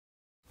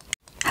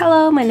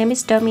Hello, my name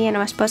is Domi and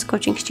I'm a sports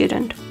coaching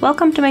student.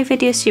 Welcome to my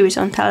video series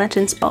on talent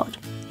in sport.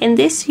 In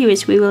this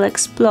series we will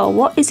explore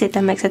what is it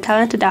that makes a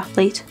talented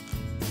athlete.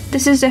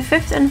 This is the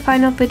fifth and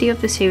final video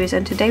of the series,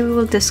 and today we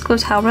will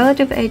discuss how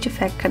relative age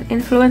effect can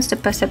influence the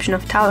perception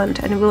of talent,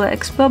 and we will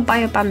explore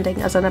biobanding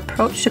as an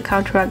approach to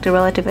counteract the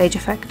relative age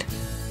effect.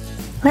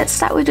 Let's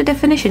start with the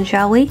definition,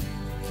 shall we?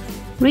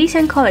 Rees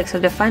and colleagues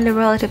have defined the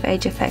relative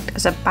age effect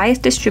as a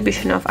biased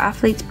distribution of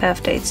athletes'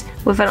 birth dates,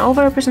 with an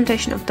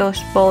overrepresentation of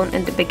those born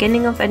in the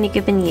beginning of any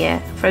given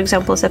year, for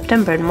example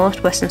September in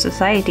most Western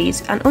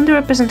societies, and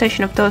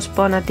underrepresentation of those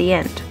born at the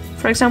end,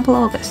 for example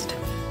August.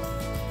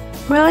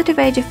 Relative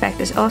age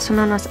effect is also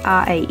known as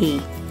RAE.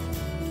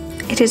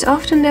 It is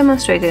often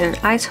demonstrated in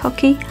ice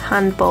hockey,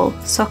 handball,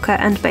 soccer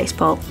and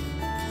baseball.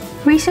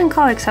 Recent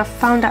colleagues have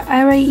found that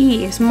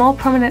RAE is more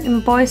prominent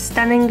in boys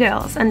than in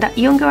girls, and that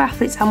younger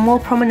athletes are more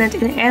prominent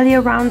in earlier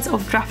rounds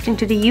of drafting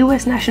to the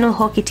US national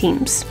hockey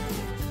teams.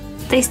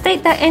 They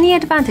state that any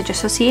advantage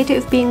associated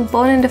with being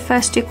born in the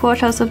first two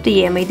quarters of the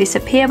year may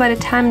disappear by the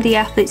time the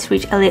athletes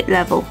reach elite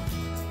level.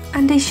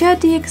 And they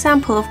shared the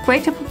example of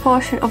greater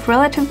proportion of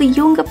relatively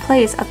younger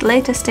players at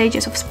later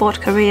stages of sport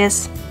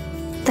careers.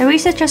 The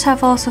researchers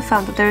have also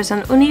found that there is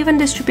an uneven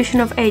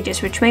distribution of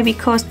ages which may be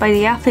caused by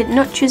the athlete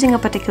not choosing a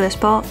particular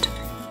sport.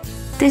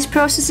 This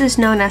process is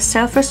known as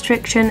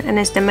self-restriction and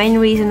is the main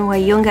reason why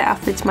younger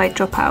athletes might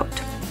drop out.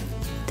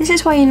 This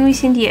is why in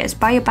recent years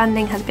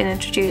biobanding has been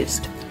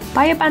introduced.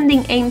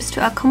 Biobanding aims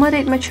to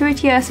accommodate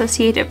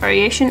maturity-associated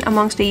variation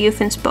amongst the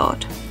youth in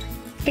sport.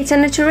 It's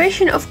an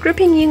iteration of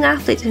grouping young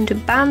athletes into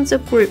bands or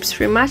groups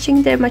through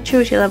matching their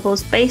maturity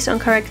levels based on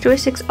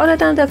characteristics other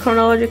than their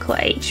chronological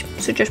age,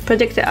 such as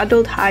predicted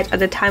adult height at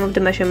the time of the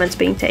measurements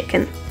being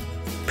taken.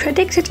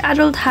 Predicted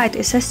adult height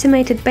is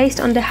estimated based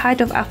on the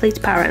height of athletes'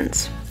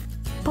 parents.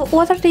 But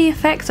what are the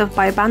effects of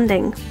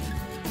biobanding?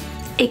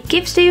 It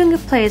gives the younger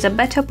players a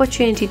better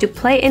opportunity to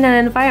play in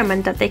an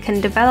environment that they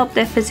can develop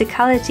their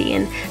physicality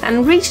in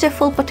and reach their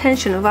full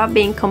potential without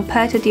being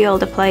compared to the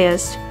older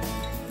players.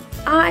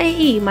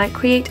 RAE might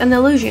create an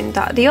illusion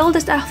that the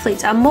oldest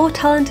athletes are more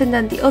talented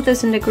than the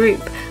others in the group,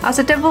 as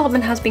the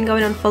development has been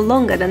going on for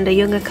longer than their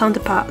younger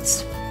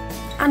counterparts.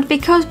 And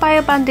because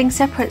biobanding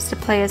separates the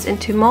players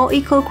into more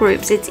equal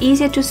groups, it's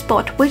easier to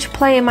spot which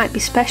player might be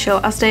special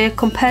as they are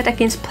compared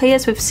against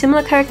players with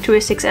similar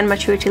characteristics and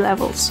maturity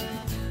levels.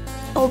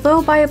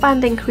 Although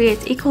biobanding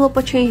creates equal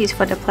opportunities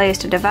for the players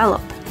to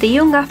develop, the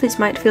young athletes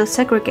might feel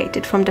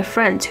segregated from their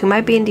friends who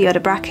might be in the other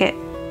bracket.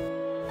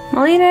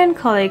 Molina and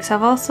colleagues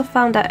have also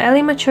found that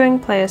early maturing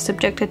players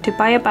subjected to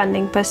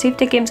biobanding perceive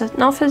the games as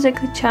not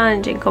physically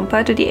challenging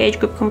compared to the age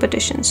group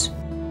competitions,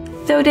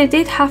 though they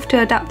did have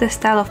to adapt their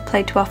style of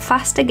play to a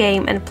faster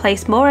game and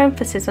place more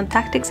emphasis on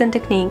tactics and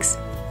techniques.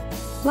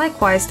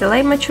 Likewise, the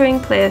late maturing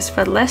players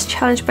felt less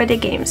challenged by the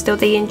games, though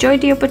they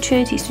enjoyed the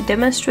opportunities to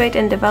demonstrate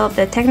and develop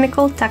their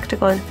technical,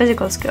 tactical and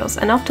physical skills,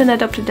 and often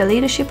adopted the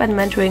leadership and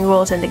mentoring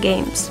roles in the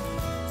games.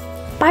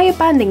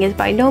 Biobanding is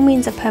by no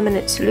means a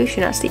permanent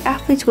solution, as the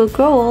athletes will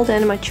grow older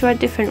and mature at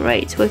different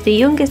rates, with the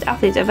youngest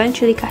athletes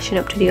eventually catching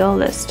up to the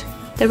oldest.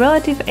 The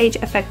relative age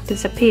effect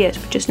disappears,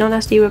 which is known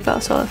as the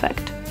reversal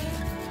effect.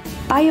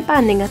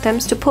 Biobanding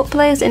attempts to put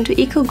players into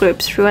equal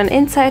groups through an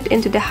insight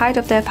into the height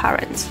of their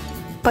parents,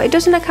 but it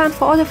doesn't account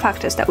for other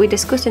factors that we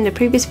discussed in the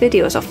previous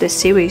videos of this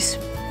series.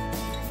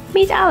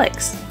 Meet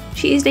Alex.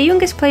 She is the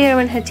youngest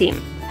player in her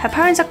team. Her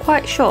parents are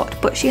quite short,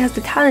 but she has the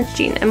talent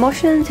gene,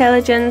 emotional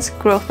intelligence,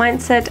 growth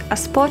mindset, a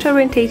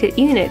sport-orientated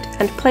unit,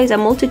 and plays a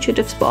multitude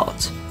of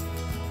sports.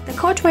 The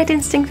coach might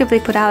instinctively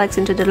put Alex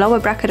into the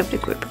lower bracket of the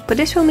group, but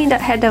this will mean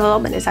that her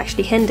development is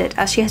actually hindered,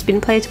 as she has been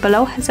placed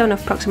below her zone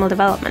of proximal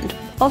development,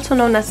 also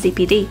known as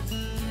ZPD.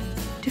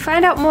 To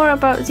find out more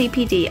about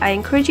ZPD, I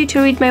encourage you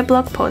to read my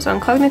blog post on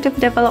cognitive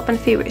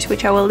development theories,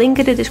 which I will link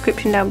in the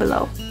description down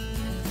below.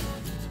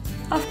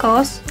 Of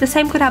course, the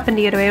same could happen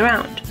the other way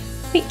around.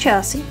 Meet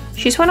Chelsea.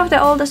 She's one of the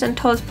oldest and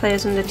tallest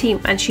players on the team,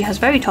 and she has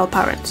very tall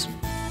parents.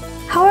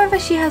 However,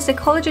 she has the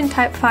collagen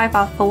type 5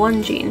 alpha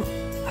 1 gene,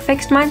 a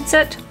fixed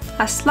mindset,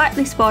 a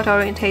slightly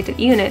sport-orientated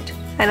unit,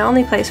 and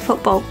only plays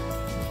football.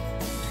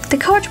 The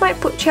coach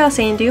might put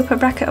Chelsea in the upper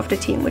bracket of the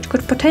team, which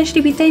could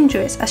potentially be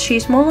dangerous, as she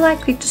is more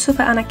likely to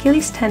suffer an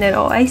Achilles tendon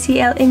or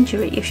ACL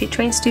injury if she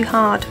trains too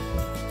hard.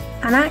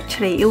 And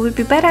actually, it would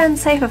be better and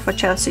safer for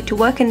Chelsea to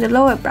work in the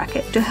lower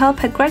bracket to help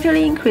her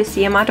gradually increase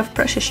the amount of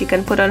pressure she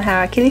can put on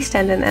her Achilles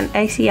tendon and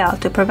ACL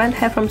to prevent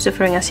her from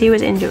suffering a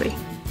serious injury.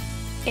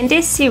 In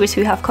this series,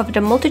 we have covered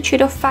a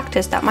multitude of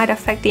factors that might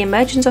affect the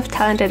emergence of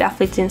talented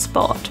athletes in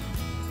sport.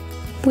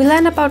 We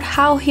learn about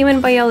how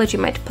human biology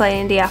might play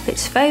in the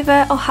athlete's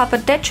favour or have a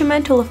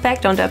detrimental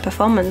effect on their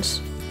performance.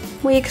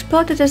 We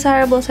explored the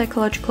desirable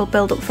psychological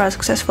build-up for a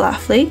successful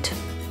athlete.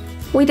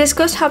 We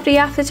discussed how the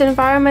athlete's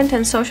environment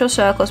and social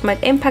circles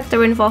might impact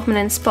their involvement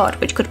in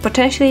sport, which could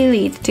potentially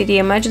lead to the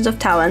emergence of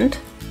talent.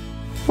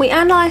 We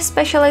analysed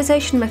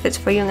specialisation methods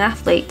for young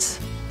athletes.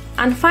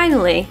 And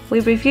finally,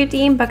 we reviewed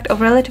the impact of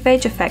relative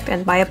age effect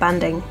and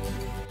biobanding.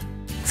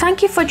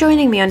 Thank you for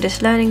joining me on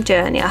this learning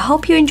journey. I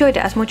hope you enjoyed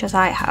it as much as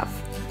I have.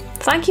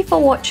 Thank you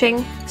for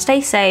watching,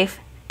 stay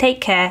safe, Take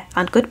care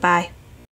and goodbye.